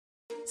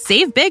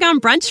Save big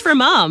on brunch for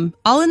mom,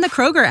 all in the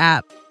Kroger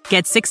app.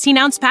 Get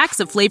 16-ounce packs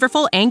of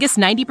flavorful Angus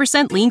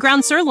 90% lean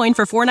ground sirloin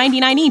for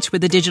 $4.99 each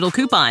with a digital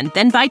coupon.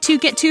 Then buy 2,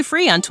 get 2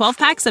 free on 12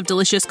 packs of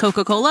delicious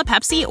Coca-Cola,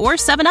 Pepsi, or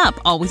 7-Up,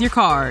 all with your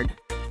card.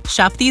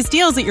 Shop these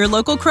deals at your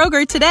local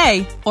Kroger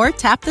today, or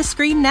tap the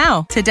screen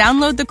now to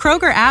download the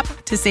Kroger app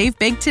to save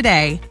big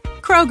today.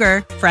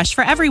 Kroger, fresh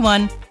for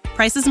everyone.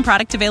 Prices and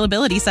product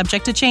availability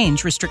subject to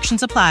change.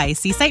 Restrictions apply.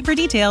 See site for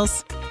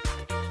details.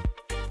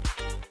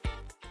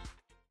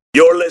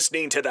 You're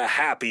listening to the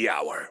Happy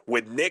Hour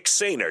with Nick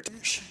Sainert.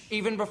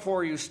 Even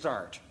before you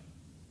start,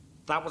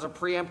 that was a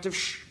preemptive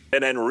shh.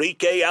 And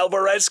Enrique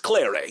Alvarez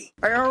Clary.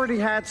 I already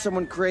had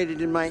someone created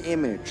in my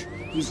image.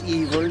 He's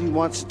evil, he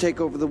wants to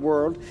take over the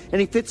world, and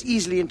he fits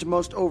easily into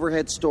most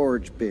overhead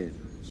storage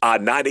bins.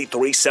 On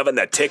 93.7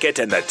 The Ticket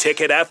and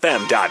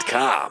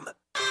theticketfm.com.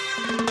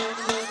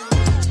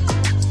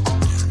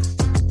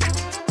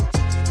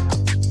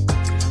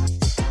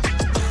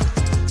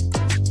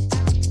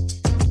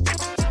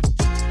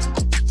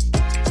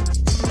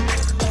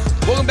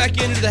 Welcome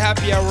back into the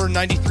Happy Hour,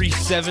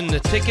 93.7 The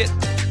Ticket.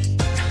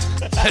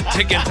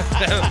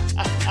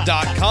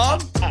 Theticketfm.com.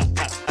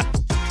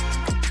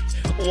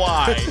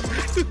 Why?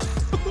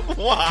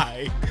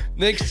 Why?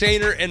 Nick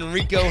Sainer and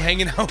Rico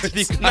hanging out with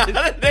you guys.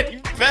 Not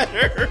any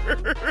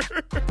better.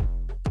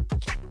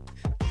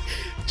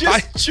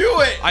 Just chew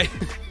it.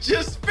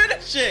 Just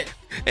finish it.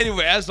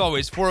 Anyway, as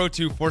always,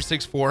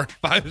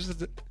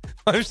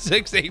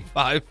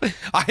 402-464-5685.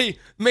 I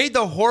made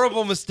the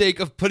horrible mistake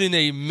of putting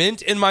a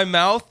mint in my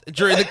mouth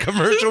during the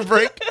commercial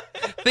break,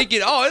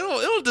 thinking,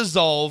 it'll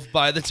dissolve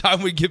by the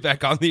time we get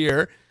back on the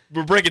air.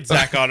 We're bringing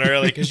Zack on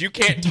early because you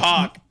can't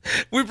talk.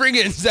 We bring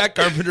in Zack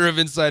Carpenter of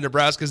Inside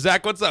Nebraska.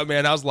 Zack, what's up,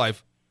 man? How's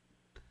life?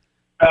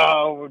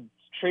 Oh,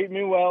 treating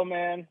me well,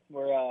 man.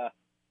 We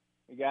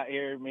got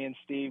here. Me and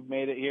Steve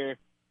made it here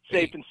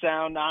safe and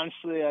sound.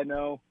 Honestly, I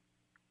know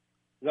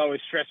it was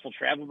always stressful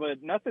travel,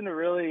 but nothing to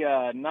really,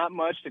 not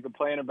much to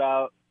complain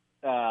about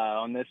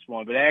on this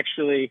one. But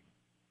actually,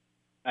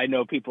 I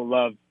know people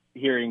love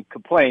hearing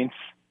complaints.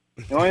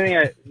 The only thing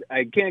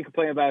I can't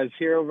complain about is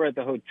here over at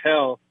the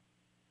hotel.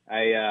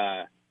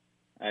 I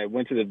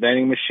went to the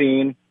vending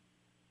machine,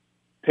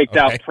 picked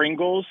out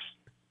Pringles,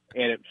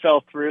 and it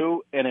fell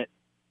through, and it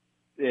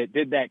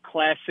did that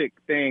classic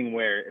thing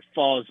where it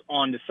falls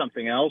onto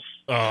something else.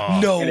 Oh,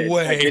 no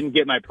way. I didn't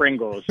get my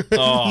Pringles.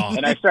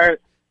 And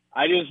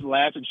I just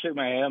laughed and shook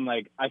my head. I'm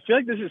like, I feel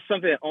like this is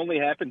something that only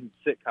happens in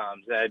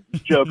sitcoms. I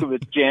joke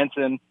with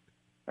Jansen,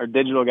 our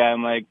digital guy.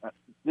 I'm like,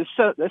 this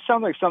sounds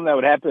like something that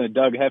would happen to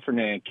Doug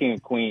Heffernan and King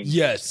of Queens.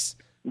 Yes.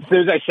 As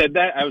soon as I said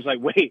that, I was like,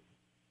 wait,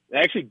 it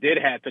actually did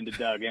happen to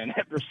Doug in an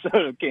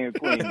episode of King of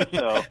Queens.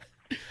 So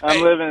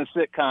I'm living a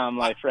sitcom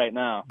life right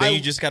now. Then you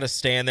just got to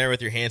stand there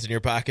with your hands in your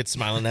pockets,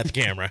 smiling at the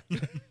camera.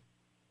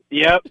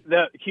 Yep.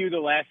 Cue the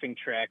laughing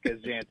track, as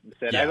Jansen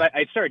said. Yeah.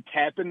 I started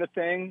tapping the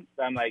thing.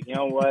 I'm like, you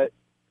know what?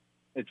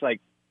 It's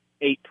like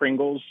 8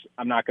 Pringles.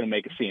 I'm not going to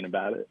make a scene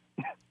about it.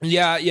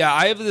 Yeah.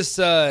 I have this.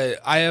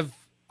 I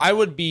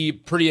would be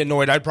pretty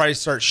annoyed. I'd probably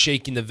start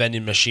shaking the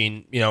vending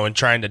machine, and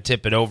trying to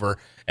tip it over.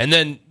 And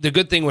then the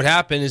good thing would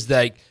happen is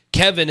that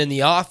Kevin in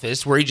the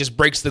office, where he just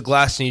breaks the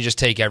glass and you just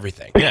take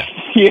everything. Yeah.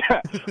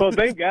 Yeah. Well,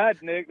 thank God,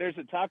 Nick. There's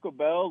a Taco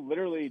Bell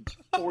literally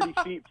 40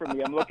 feet from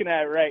me. I'm looking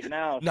at it right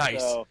now.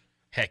 Nice. So,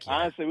 heck yeah.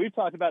 Honestly, we've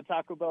talked about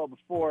Taco Bell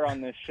before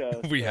on this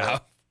show. We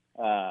have.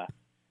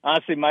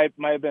 Honestly, might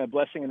have been a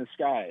blessing in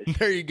disguise.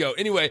 There you go.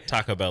 Anyway,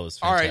 Taco Bell is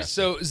All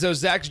fantastic. right, so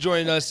Zach's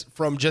joining us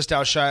from just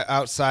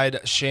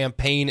outside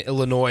Champaign,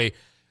 Illinois.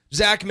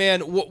 Zach, man,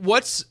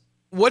 what's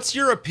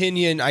your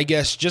opinion, I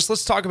guess? Just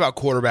let's talk about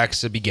quarterbacks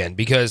to begin,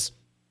 because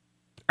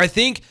I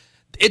think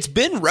it's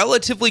been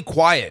relatively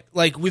quiet.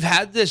 Like, we've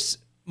had this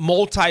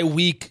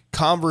multi-week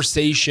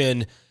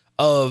conversation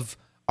of,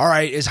 all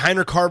right, is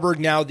Heinrich Haarberg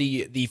now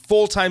the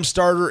full-time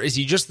starter? Is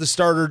he just the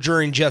starter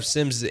during Jeff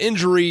Sims'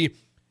 injury?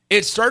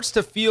 It starts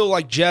to feel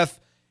like Jeff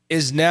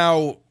is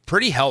now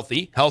pretty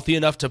healthy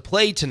enough to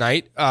play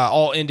tonight.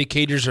 All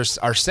indicators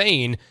are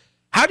saying.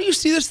 How do you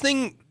see this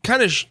thing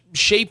kind of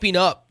shaping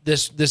up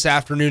this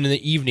afternoon and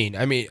the evening?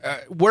 I mean,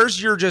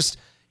 where's your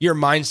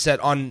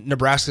mindset on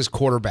Nebraska's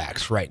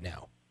quarterbacks right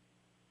now?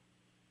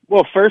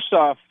 Well, first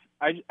off,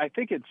 I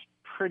think it's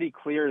pretty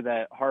clear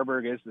that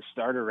Haarberg is the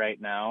starter right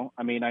now.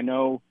 I mean, I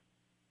know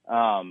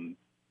how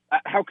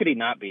could he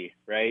not be,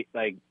 right?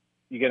 Like,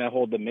 you going to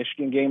hold the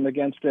Michigan game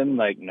against him?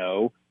 Like,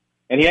 no.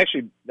 And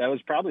that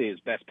was probably his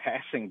best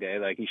passing day.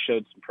 Like, he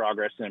showed some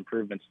progress and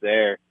improvements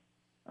there.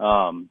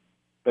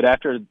 But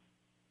after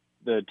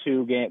the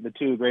two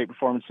great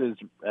performances,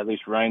 at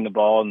least running the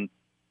ball and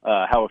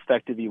how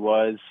effective he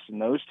was in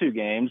those two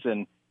games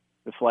and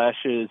the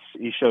flashes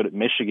he showed at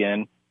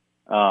Michigan,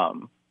 I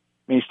mean,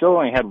 he still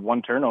only had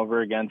 1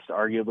 turnover against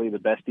arguably the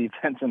best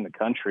defense in the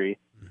country.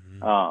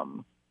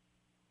 Mm-hmm.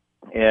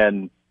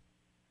 And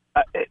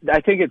I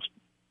think it's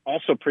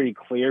also pretty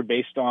clear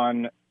based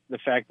on the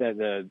fact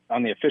that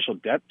on the official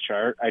depth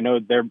chart, I know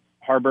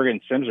Haarberg and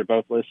Sims are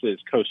both listed as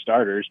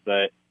co-starters,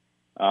 but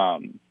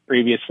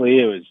previously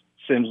it was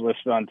Sims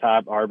listed on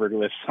top, Harburg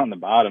listed on the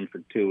bottom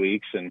for 2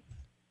 weeks, and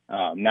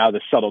now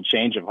the subtle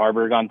change of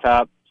Harburg on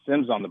top,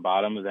 Sims on the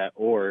bottom of that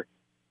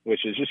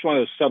which is just one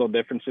of those subtle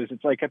differences.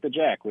 It's like at the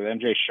Jack with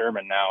MJ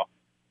Sherman now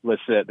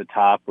listed at the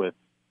top with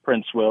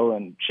Prince Will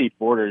and Chief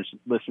Borders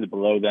listed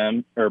below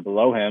them or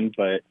below him,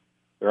 but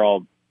they're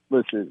all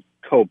listed as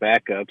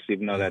co-backups,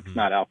 even though that's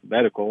not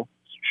alphabetical.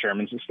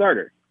 Sherman's the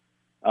starter.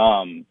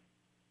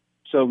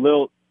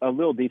 So a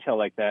little detail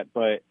like that,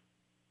 but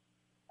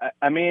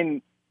I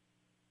mean,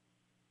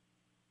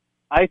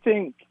 I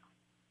think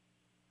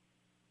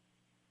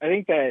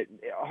that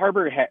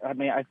Harburg.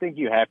 I think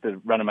you have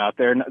to run them out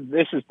there. And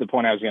this is the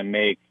point I was going to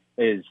make: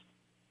 is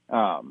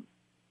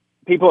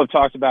people have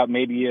talked about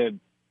maybe you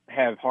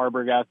have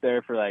Harburg out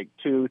there for like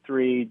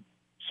 2-3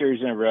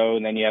 series in a row,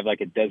 and then you have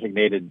like a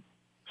designated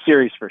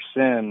series for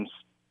Sims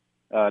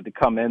to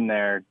come in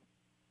there.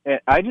 And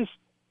I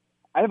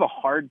have a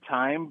hard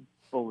time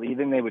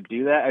believing they would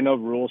do that. I know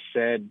Rule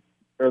said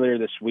earlier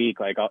this week,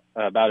 like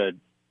about a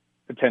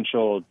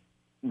potential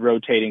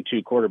rotating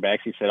 2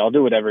 quarterbacks. He said, "I'll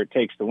do whatever it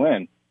takes to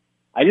win."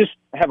 I just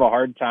have a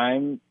hard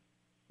time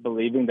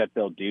believing that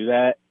they'll do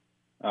that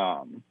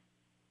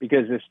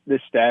because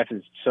this staff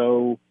is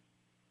so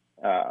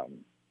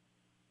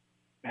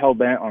hell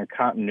bent on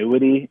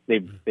continuity.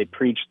 They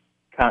preach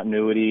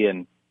continuity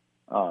and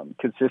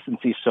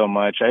consistency so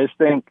much. I just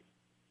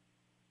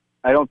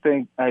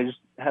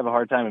have a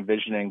hard time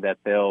envisioning that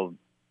they'll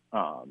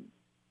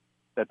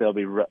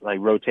be like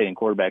rotating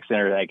quarterbacks in,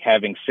 or like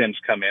having Sims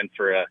come in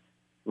for a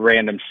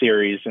random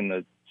series in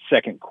the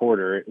second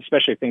quarter,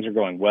 especially if things are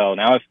going well.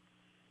 Now, if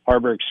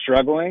Harburg's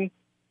struggling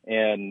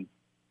and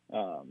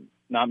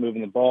not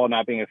moving the ball,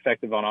 not being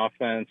effective on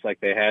offense like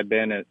they had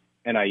been at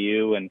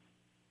NIU and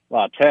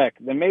La Tech,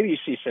 then maybe you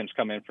see Sims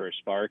come in for a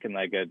spark and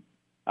like an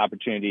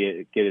opportunity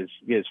to get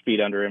his feet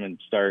under him and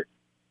start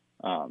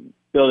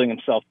building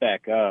himself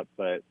back up.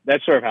 But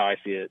that's sort of how I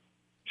see it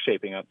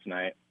shaping up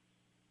tonight.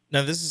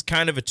 Now, this is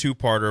kind of a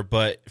two-parter,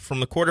 but from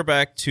the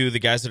quarterback to the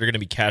guys that are going to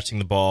be catching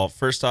the ball,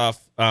 first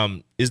off,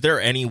 is there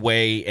any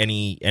way,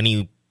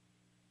 any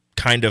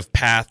kind of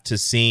path to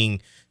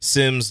seeing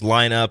Sims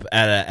line up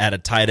at a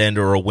tight end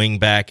or a wing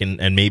back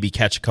and maybe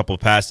catch a couple of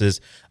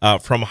passes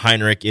from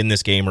Heinrich in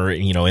this game or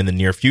in the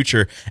near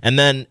future? And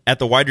then at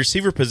the wide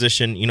receiver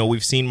position,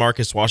 we've seen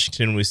Marcus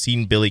Washington, we've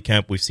seen Billy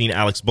Kemp, we've seen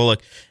Alex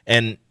Bullock,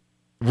 and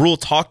Rule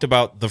talked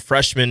about the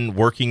freshmen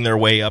working their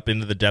way up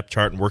into the depth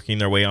chart and working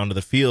their way onto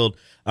the field.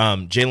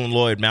 Jalen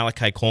Lloyd,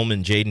 Malachi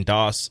Coleman, Jaden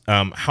Doss.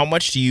 How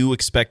much do you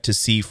expect to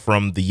see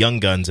from the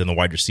young guns in the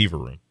wide receiver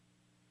room?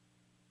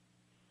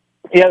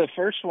 Yeah, the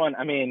first one,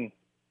 I mean,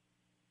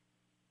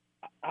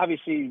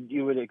 obviously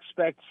you would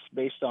expect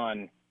based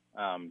on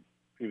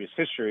previous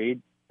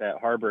history that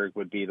Harburg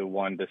would be the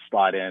one to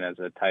slot in as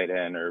a tight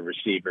end or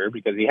receiver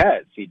because he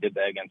has. He did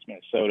that against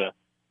Minnesota.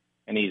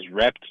 And he's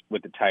repped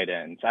with the tight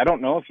ends. I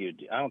don't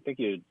think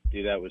you'd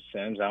do that with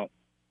Sims. I don't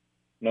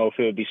know if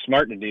it would be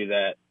smart to do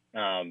that.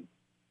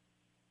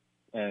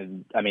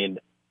 And I mean,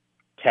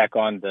 tack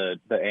on the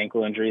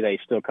ankle injury that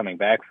he's still coming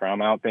back from.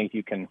 I don't think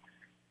it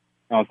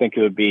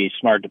would be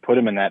smart to put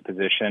him in that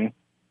position.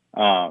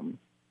 But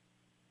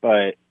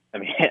I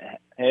mean,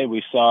 hey,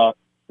 we saw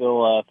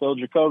Phil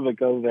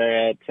Dracovic over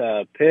there at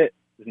Pitt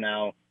is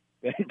now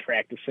been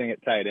practicing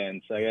at tight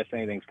end. So I guess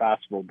anything's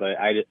possible, but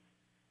I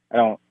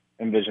don't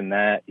envision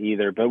that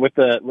either. But with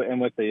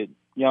the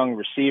young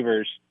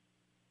receivers,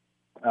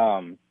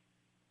 I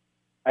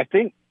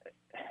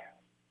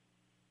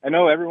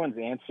know everyone's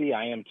antsy.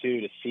 I am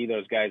too, to see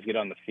those guys get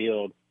on the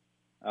field.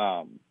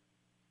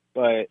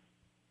 But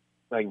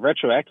like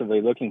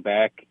retroactively looking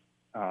back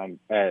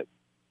at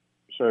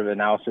sort of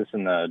analysis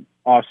in the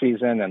off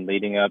season and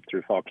leading up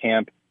through fall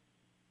camp,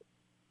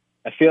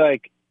 I feel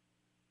like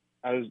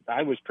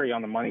I was pretty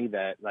on the money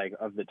that like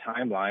of the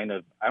timeline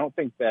of, I don't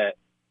think that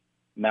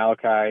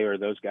Malachi or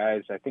those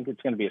guys, I think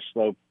it's going to be a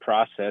slow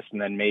process, and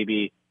then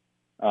maybe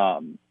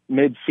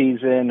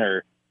mid-season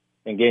or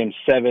in games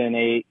 7,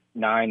 8,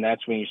 9,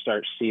 that's when you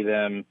start to see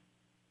them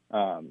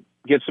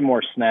get some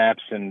more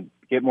snaps and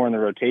get more in the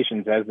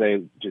rotations as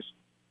they just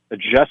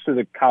adjust to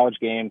the college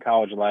game,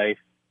 college life,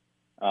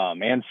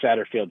 and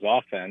Satterfield's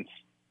offense.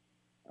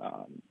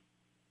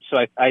 So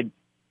I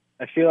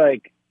feel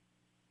like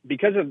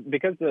because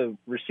the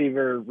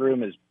receiver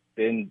room has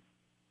been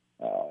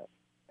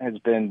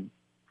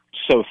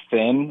so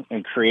thin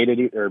and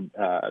created or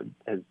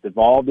has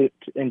evolved it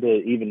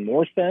into even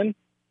more thin.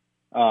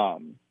 I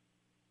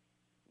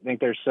think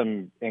there's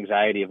some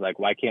anxiety of like,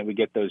 why can't we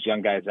get those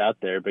young guys out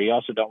there? But you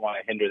also don't want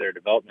to hinder their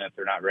development if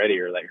they're not ready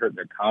or like hurt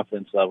their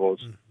confidence levels.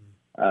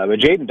 Mm-hmm. But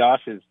Jaden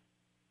Doss is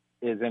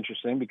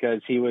interesting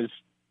because he was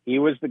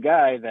the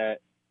guy that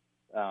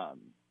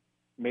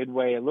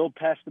midway, a little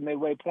past the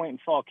midway point in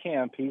fall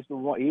camp, he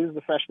was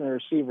the freshman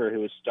receiver who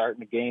was starting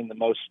to gain the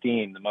most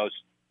steam, the most.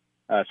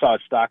 Saw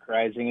his stock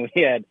rising.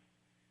 We had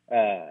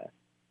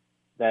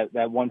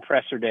that one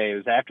presser day. It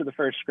was after the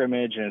first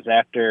scrimmage, and it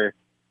was after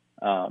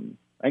I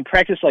think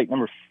practice like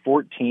number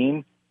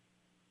 14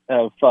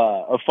 of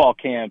fall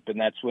camp,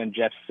 and that's when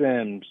Jeff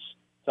Sims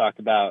talked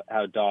about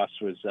how Doss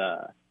was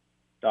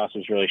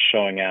really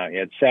showing out. You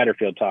had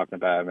Satterfield talking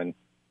about him,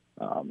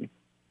 and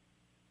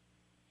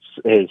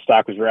his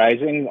stock was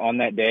rising on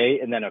that day.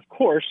 And then, of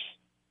course,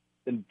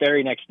 the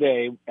very next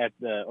day at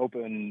the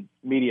open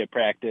media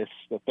practice,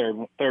 the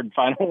third and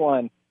final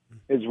one,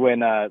 is when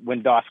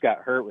Doss got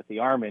hurt with the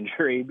arm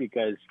injury,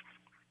 because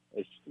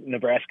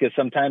Nebraska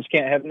sometimes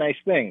can't have nice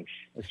things.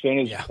 As soon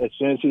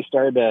as he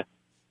started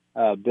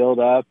to build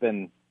up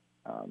and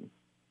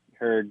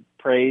heard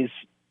praise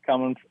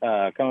coming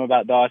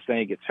about Doss, then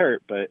he gets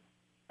hurt. But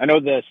I know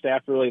the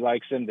staff really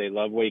likes him. They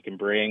love what he can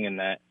bring, and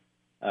that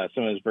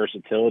some of his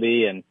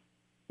versatility. And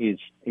he's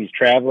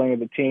traveling with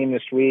the team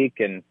this week.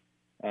 And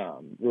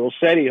Rule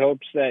said he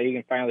hopes that he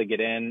can finally get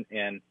in.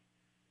 And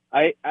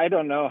I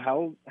don't know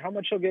how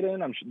much he'll get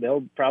in. I'm sure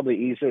they'll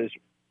probably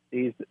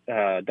ease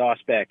Doss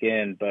back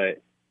in.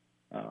 But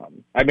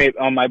I made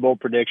on my bold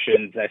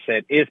predictions, I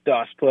said if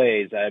Doss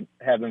plays, I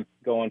have him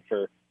going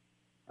for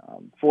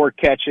 4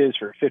 catches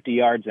for 50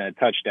 yards and a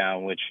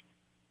touchdown, which,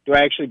 do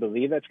I actually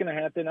believe that's going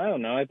to happen? I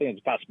don't know. I think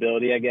it's a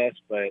possibility, I guess.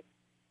 But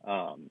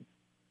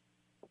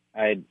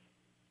I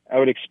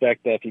would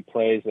expect that if he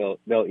plays,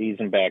 they'll ease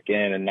him back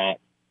in and not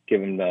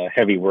give him the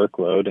heavy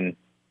workload. And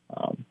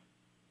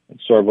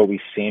it's sort of what we've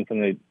seen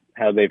from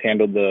how they've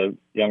handled the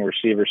young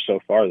receivers so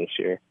far this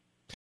year.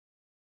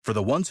 For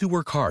the ones who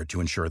work hard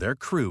to ensure their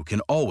crew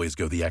can always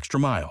go the extra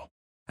mile,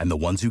 and the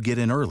ones who get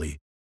in early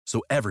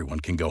so everyone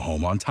can go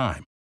home on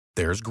time,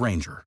 there's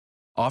Grainger,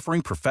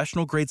 offering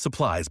professional-grade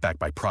supplies backed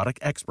by product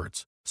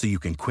experts so you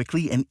can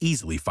quickly and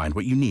easily find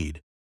what you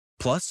need.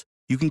 Plus,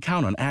 you can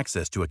count on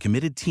access to a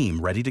committed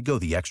team ready to go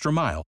the extra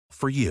mile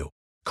for you.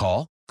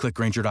 Call, click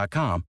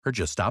Grainger.com, or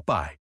just stop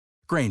by.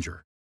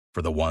 Grainger,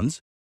 for the ones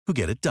who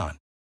get it done.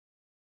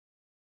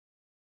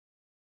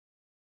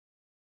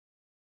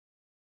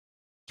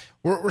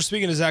 We're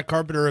speaking to Zack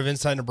Carpenter of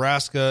Inside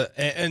Nebraska.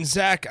 And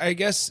Zack, I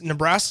guess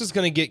Nebraska's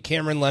going to get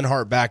Cameron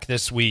Lenhart back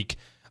this week,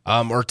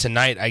 or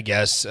tonight, I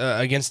guess,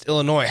 against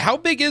Illinois. How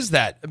big is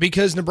that?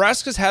 Because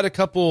Nebraska's had a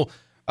couple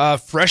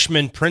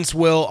freshmen. Prince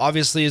Will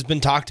obviously has been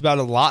talked about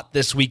a lot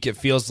this week, it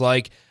feels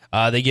like.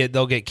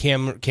 They'll get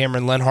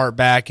Cameron Lenhart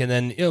back, and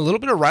then a little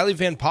bit of Riley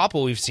Van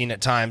Poppel we've seen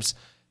at times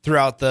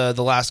throughout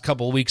the last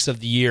couple of weeks of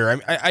the year.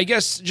 I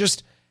guess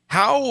just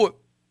how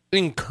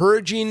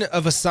encouraging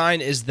of a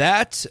sign is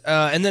that?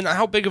 And then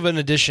how big of an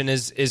addition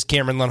is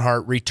Cameron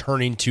Lenhart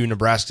returning to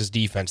Nebraska's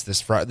defense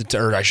this Friday,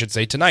 or I should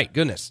say tonight?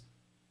 Goodness.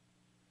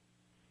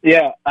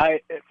 Yeah,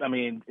 I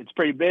mean, it's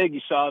pretty big.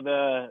 You saw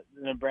the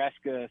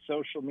Nebraska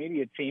social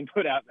media team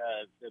put out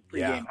the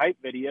pregame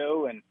hype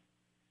video, and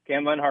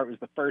Cam Lenhart was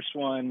the first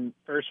one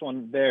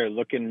there,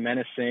 looking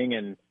menacing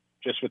and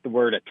just with the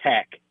word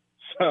attack.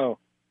 So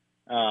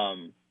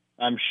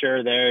I'm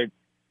sure they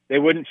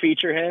wouldn't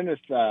feature him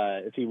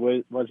if he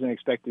wasn't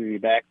expected to be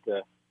back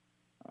to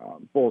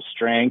full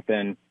strength.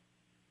 And I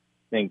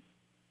think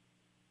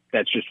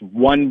that's just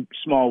one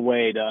small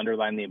way to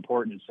underline the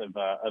importance of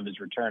his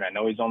return. I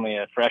know he's only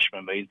a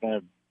freshman, but he's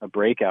been a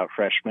breakout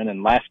freshman.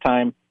 And last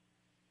time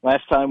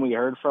we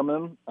heard from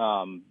him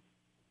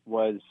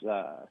was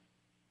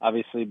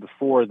obviously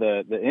before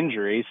the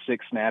injury,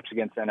 6 snaps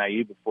against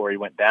NIU before he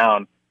went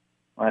down.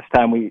 Last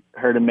time we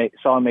heard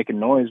saw him making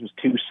noise was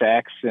 2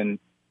 sacks in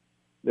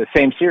the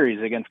same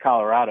series against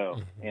Colorado.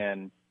 Mm-hmm.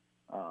 And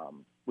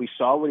we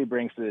saw what he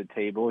brings to the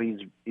table.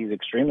 He's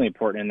extremely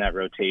important in that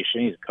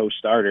rotation. He's a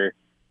co-starter.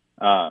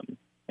 And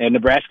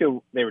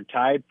Nebraska, they were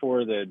tied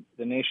for the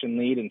nation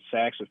lead in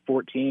sacks with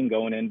 14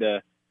 going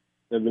into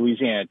the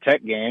Louisiana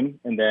Tech game,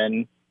 and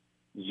then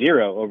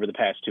 0 over the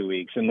past 2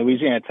 weeks. And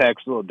Louisiana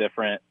Tech's a little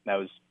different. That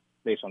was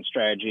based on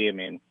strategy. I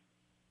mean,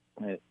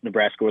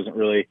 Nebraska wasn't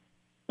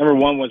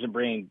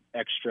bringing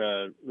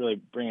extra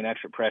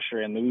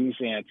pressure, and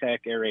Louisiana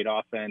Tech air raid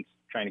offense,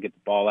 trying to get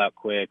the ball out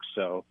quick.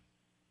 So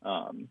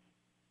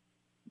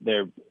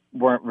there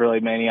weren't really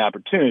many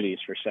opportunities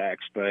for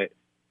sacks, but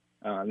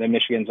then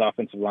Michigan's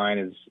offensive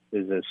line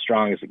is as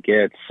strong as it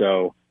gets.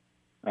 So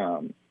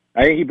I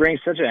think he brings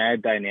such an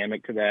added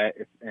dynamic to that.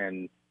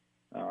 And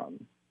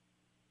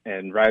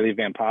Riley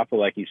Van Poppel,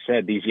 like you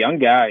said, these young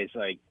guys,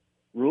 like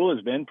Rule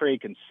has been pretty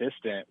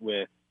consistent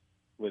with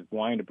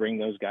wanting to bring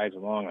those guys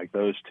along, like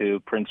those two,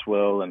 Prince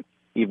Will and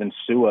even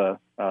Sua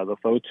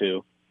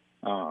Lefotu.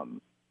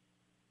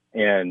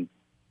 And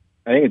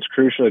I think it's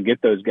crucial to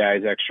get those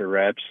guys extra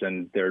reps,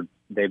 and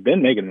they've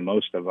been making the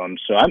most of them.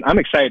 So I'm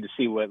excited to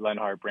see what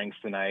Lenhart brings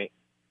tonight.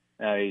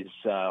 He's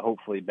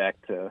hopefully back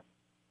to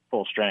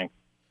full strength.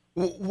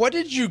 What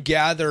did you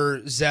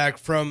gather, Zack,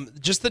 from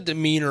just the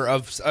demeanor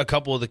of a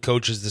couple of the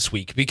coaches this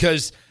week?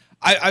 Because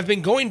I've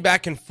been going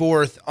back and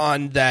forth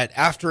on that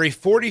after a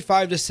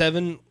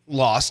 45-7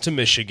 loss to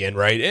Michigan,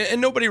 right? And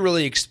nobody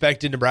really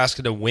expected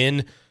Nebraska to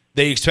win.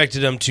 They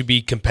expected them to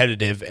be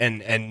competitive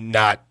and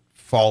not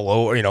fall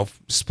over,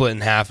 split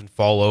in half and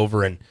fall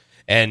over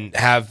and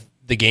have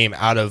the game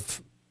out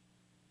of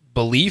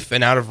belief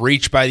and out of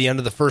reach by the end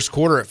of the first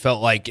quarter, it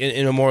felt like,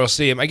 in Memorial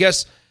Stadium. I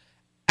guess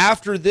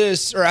after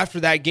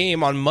that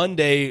game on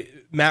Monday,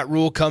 Matt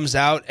Rule comes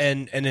out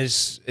and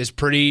is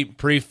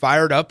pretty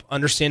fired up,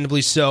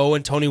 understandably so,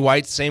 and Tony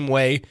White same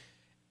way.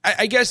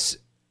 I guess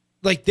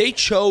like they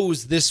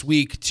chose this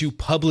week to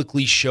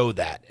publicly show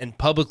that and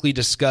publicly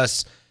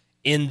discuss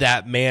in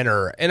that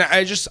manner. And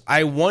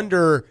I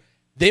wonder,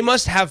 they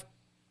must have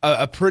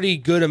a pretty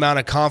good amount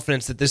of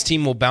confidence that this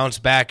team will bounce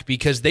back,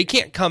 because they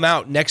can't come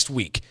out next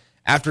week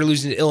after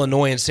losing to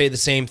Illinois and say the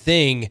same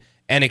thing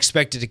and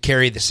expect it to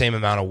carry the same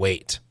amount of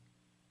weight.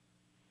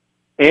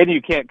 And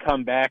you can't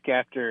come back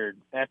after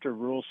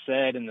Rule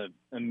said in the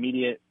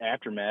immediate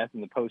aftermath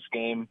in the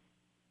post-game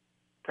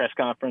press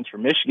conference for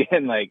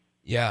Michigan, like,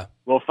 yeah,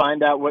 we'll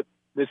find out what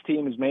this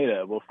team is made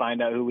of. We'll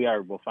find out who we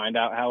are. We'll find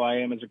out how I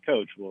am as a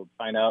coach. We'll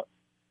find out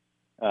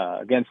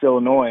against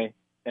Illinois.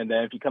 And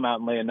then if you come out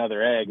and lay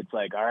another egg, it's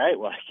like, all right,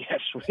 well, I guess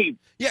we.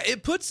 Yeah,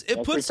 it puts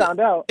found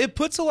out. It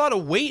puts a lot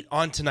of weight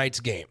on tonight's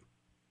game.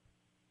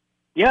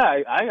 Yeah,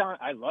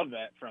 I love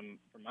that from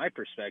my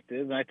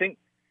perspective, and I think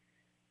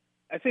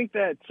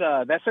that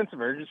that sense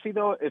of urgency,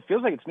 though, it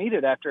feels like it's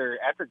needed after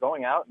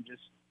going out and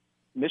just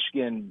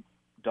Michigan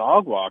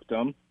dog walked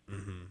them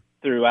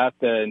throughout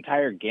the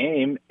entire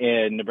game,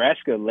 and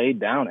Nebraska laid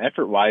down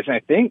effort-wise. And I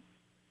think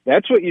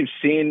that's what you've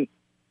seen.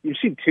 You've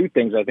seen two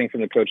things, I think,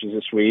 from the coaches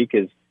this week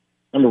is,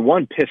 number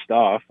one, pissed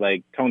off.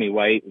 Like Tony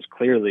White was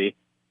clearly,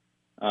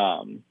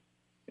 and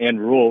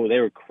Rule, they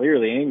were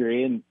clearly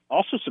angry, and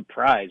also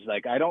surprised.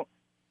 Like I don't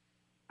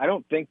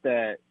think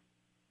they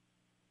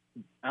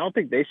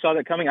saw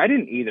that coming. I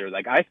didn't either.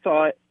 Like I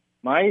thought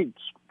my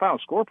final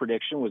score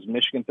prediction was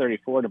Michigan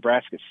 34,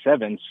 Nebraska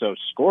 7. So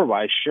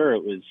score-wise, sure,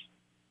 it was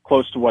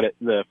close to what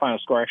the final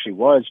score actually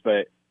was,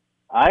 but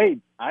I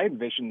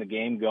envisioned the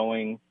game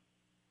going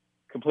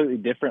completely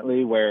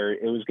differently, where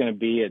it was going to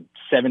be a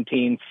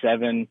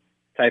 17-7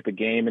 type of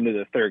game into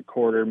the third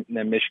quarter, and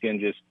then Michigan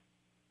just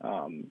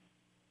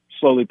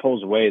slowly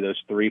pulls away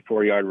those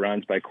 3-4 yard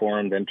runs by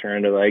Corum, then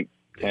turn to like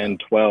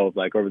 10-12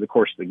 like over the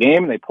course of the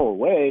game, and they pull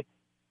away.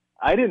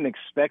 I didn't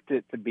expect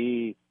it to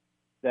be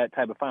that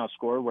type of final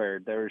score where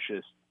there was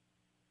just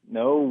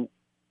no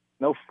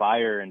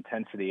fire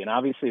intensity, and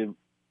obviously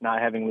not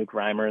having Luke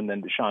Reimer and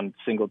then Deshaun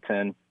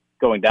Singleton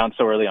going down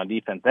so early on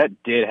defense,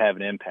 that did have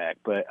an impact.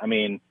 But I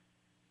mean,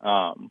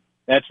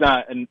 that's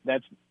not an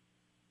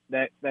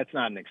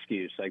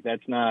excuse. Like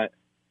that's not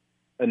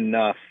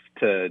enough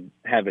to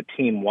have a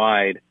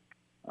team-wide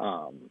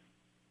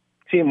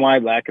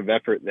lack of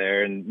effort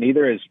there, and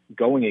neither is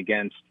going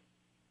against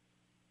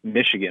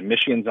Michigan.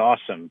 Michigan's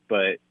awesome,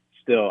 but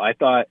still, I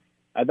thought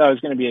it was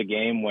going to be a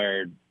game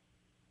where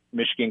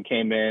Michigan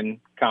came in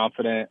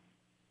confident,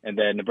 and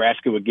then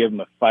Nebraska would give them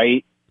a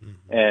fight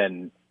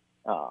and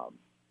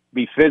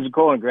be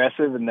physical and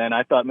aggressive, and then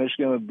I thought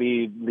Michigan would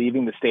be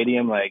leaving the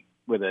stadium like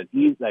with a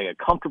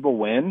comfortable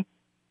win,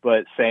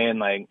 but saying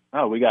like,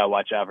 "Oh, we gotta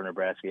watch out for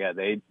Nebraska." Yeah,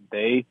 they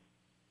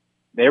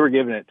were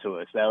giving it to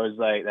us. That was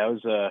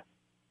a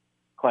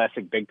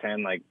classic Big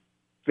Ten like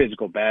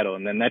physical battle,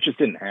 and then that just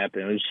didn't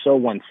happen. It was so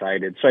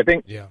one-sided. So I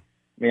think, I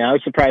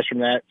was surprised from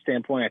that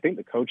standpoint. I think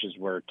the coaches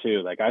were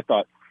too. Like I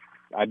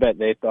bet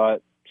they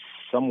thought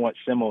somewhat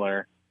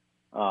similar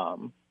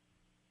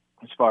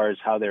as far as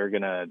how they were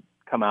going to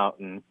come out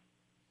and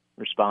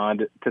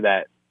respond to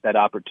that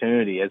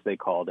opportunity, as they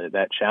called it,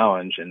 that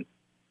challenge. And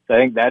so I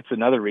think that's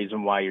another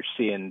reason why you're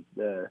seeing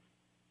the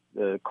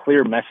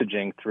clear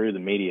messaging through the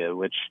media,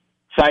 which,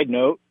 side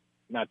note,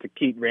 not to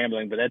keep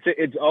rambling, but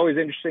it's always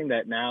interesting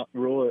that now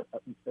Rule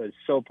is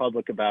so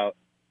public about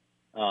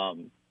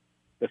the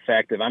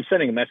fact that I'm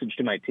sending a message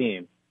to my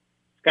team.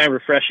 It's kind of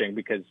refreshing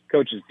because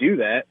coaches do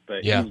that,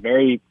 but he's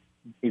very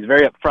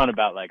upfront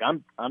about like,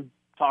 I'm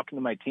talking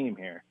to my team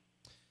here.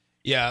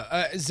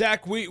 Yeah,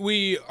 Zach,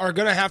 we are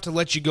going to have to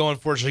let you go,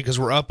 unfortunately, because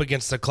we're up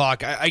against the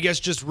clock. I guess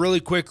just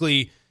really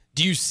quickly,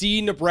 do you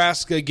see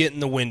Nebraska getting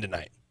the win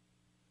tonight?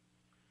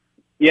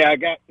 Yeah, I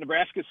got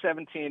Nebraska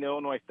 17,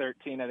 Illinois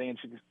 13. I think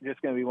it's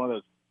just going to be one of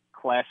those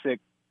classic,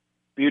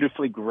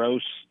 beautifully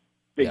gross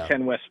Big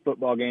Ten West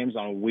football games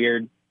on a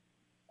weird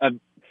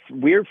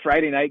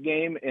Friday night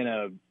game in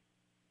a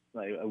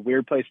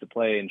weird place to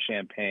play in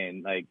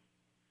Champaign. Like,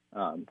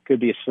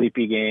 could be a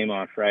sleepy game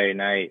on Friday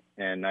night,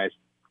 and it's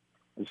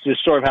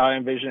just sort of how I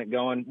envision it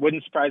going.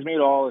 Wouldn't surprise me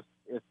at all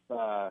if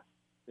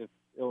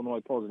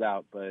Illinois pulls it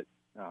out, but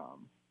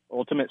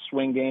ultimate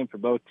swing game for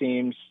both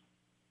teams.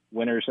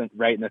 Winners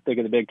right in the thick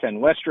of the Big Ten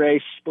West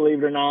race,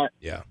 believe it or not.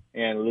 Yeah.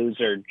 And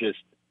loser just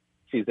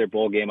sees their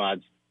bowl game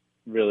odds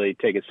really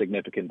take a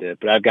significant dip.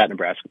 But I've got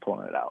Nebraska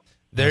pulling it out.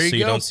 There you go. So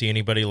you don't see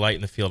anybody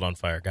lighting the field on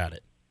fire. Got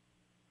it.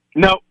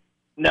 Nope,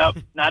 not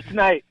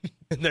tonight.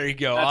 There you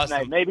go. Not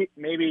awesome. Tonight.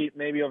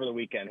 Maybe over the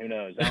weekend. Who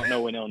knows? I don't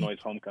know when Illinois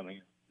is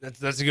homecoming.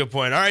 That's a good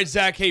point. All right,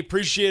 Zach. Hey,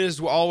 appreciate it as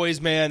always,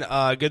 man.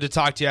 Good to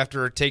talk to you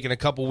after taking a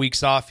couple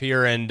weeks off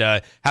here, and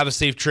have a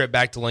safe trip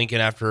back to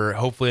Lincoln after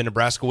hopefully a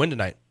Nebraska win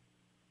tonight.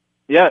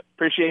 Yeah,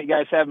 appreciate you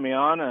guys having me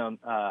on.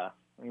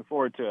 Looking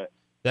forward to it.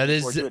 That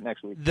is it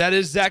next week. That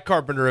is Zack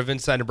Carpenter of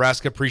Inside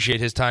Nebraska. Appreciate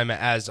his time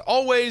as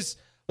always.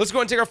 Let's go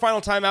and take our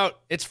final timeout.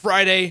 It's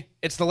Friday.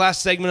 It's the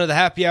last segment of the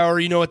happy hour.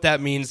 You know what that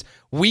means.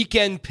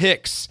 Weekend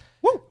picks.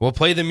 We'll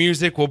play the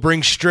music. We'll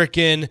bring Strick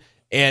in.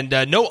 And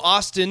no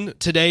Austin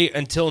today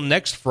until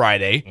next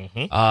Friday,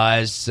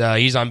 as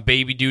he's on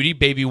baby duty.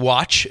 Baby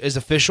watch is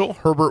official.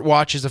 Herbert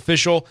watch is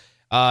official,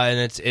 and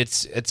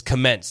it's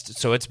commenced,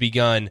 so it's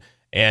begun.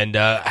 And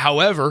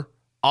however,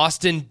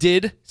 Austin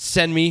did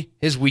send me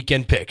his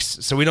weekend picks,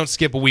 so we don't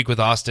skip a week with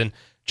Austin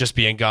just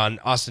being gone.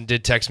 Austin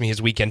did text me his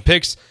weekend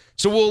picks,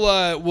 so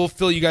we'll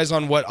fill you guys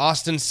on what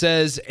Austin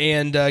says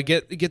and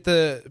get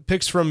the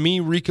picks from me,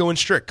 Rico, and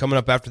Strick coming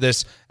up after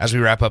this as we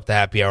wrap up the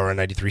happy hour on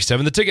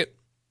 93.7 The Ticket.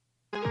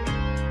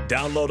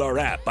 Download our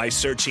app by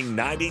searching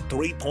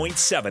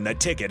 93.7 The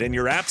Ticket in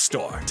your app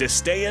store to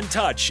stay in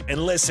touch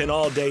and listen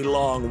all day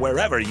long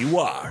wherever you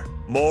are.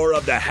 More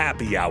of the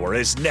happy hour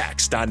is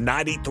next on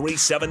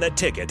 93.7 The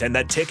Ticket and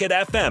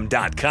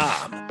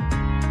theticketfm.com.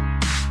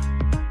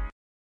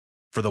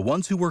 For the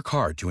ones who work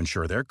hard to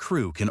ensure their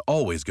crew can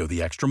always go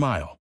the extra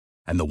mile,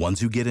 and the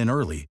ones who get in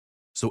early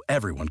so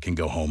everyone can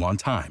go home on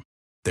time,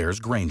 there's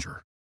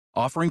Grainger,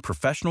 offering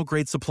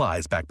professional-grade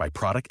supplies backed by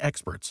product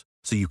experts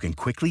so you can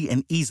quickly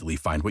and easily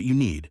find what you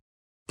need.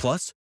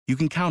 Plus, you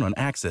can count on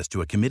access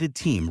to a committed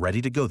team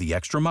ready to go the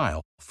extra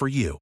mile for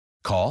you.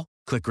 Call,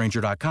 click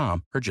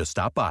Grainger.com, or just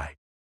stop by.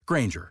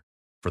 Grainger,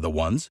 for the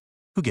ones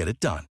who get it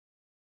done.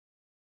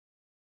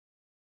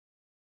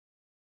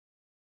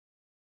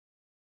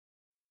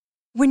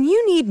 When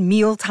you need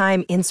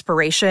mealtime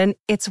inspiration,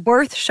 it's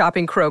worth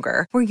shopping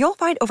Kroger, where you'll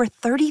find over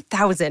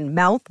 30,000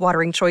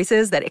 mouth-watering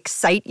choices that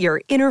excite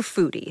your inner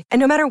foodie. And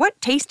no matter what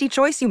tasty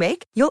choice you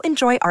make, you'll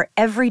enjoy our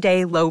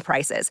everyday low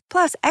prices,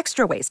 plus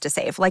extra ways to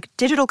save, like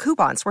digital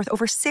coupons worth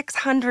over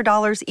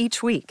 $600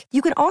 each week.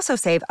 You can also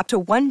save up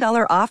to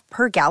 $1 off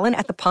per gallon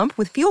at the pump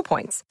with fuel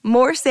points.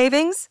 More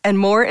savings and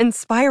more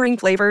inspiring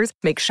flavors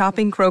make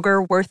shopping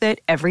Kroger worth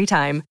it every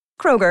time.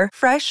 Kroger,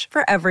 fresh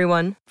for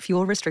everyone.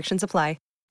 Fuel restrictions apply.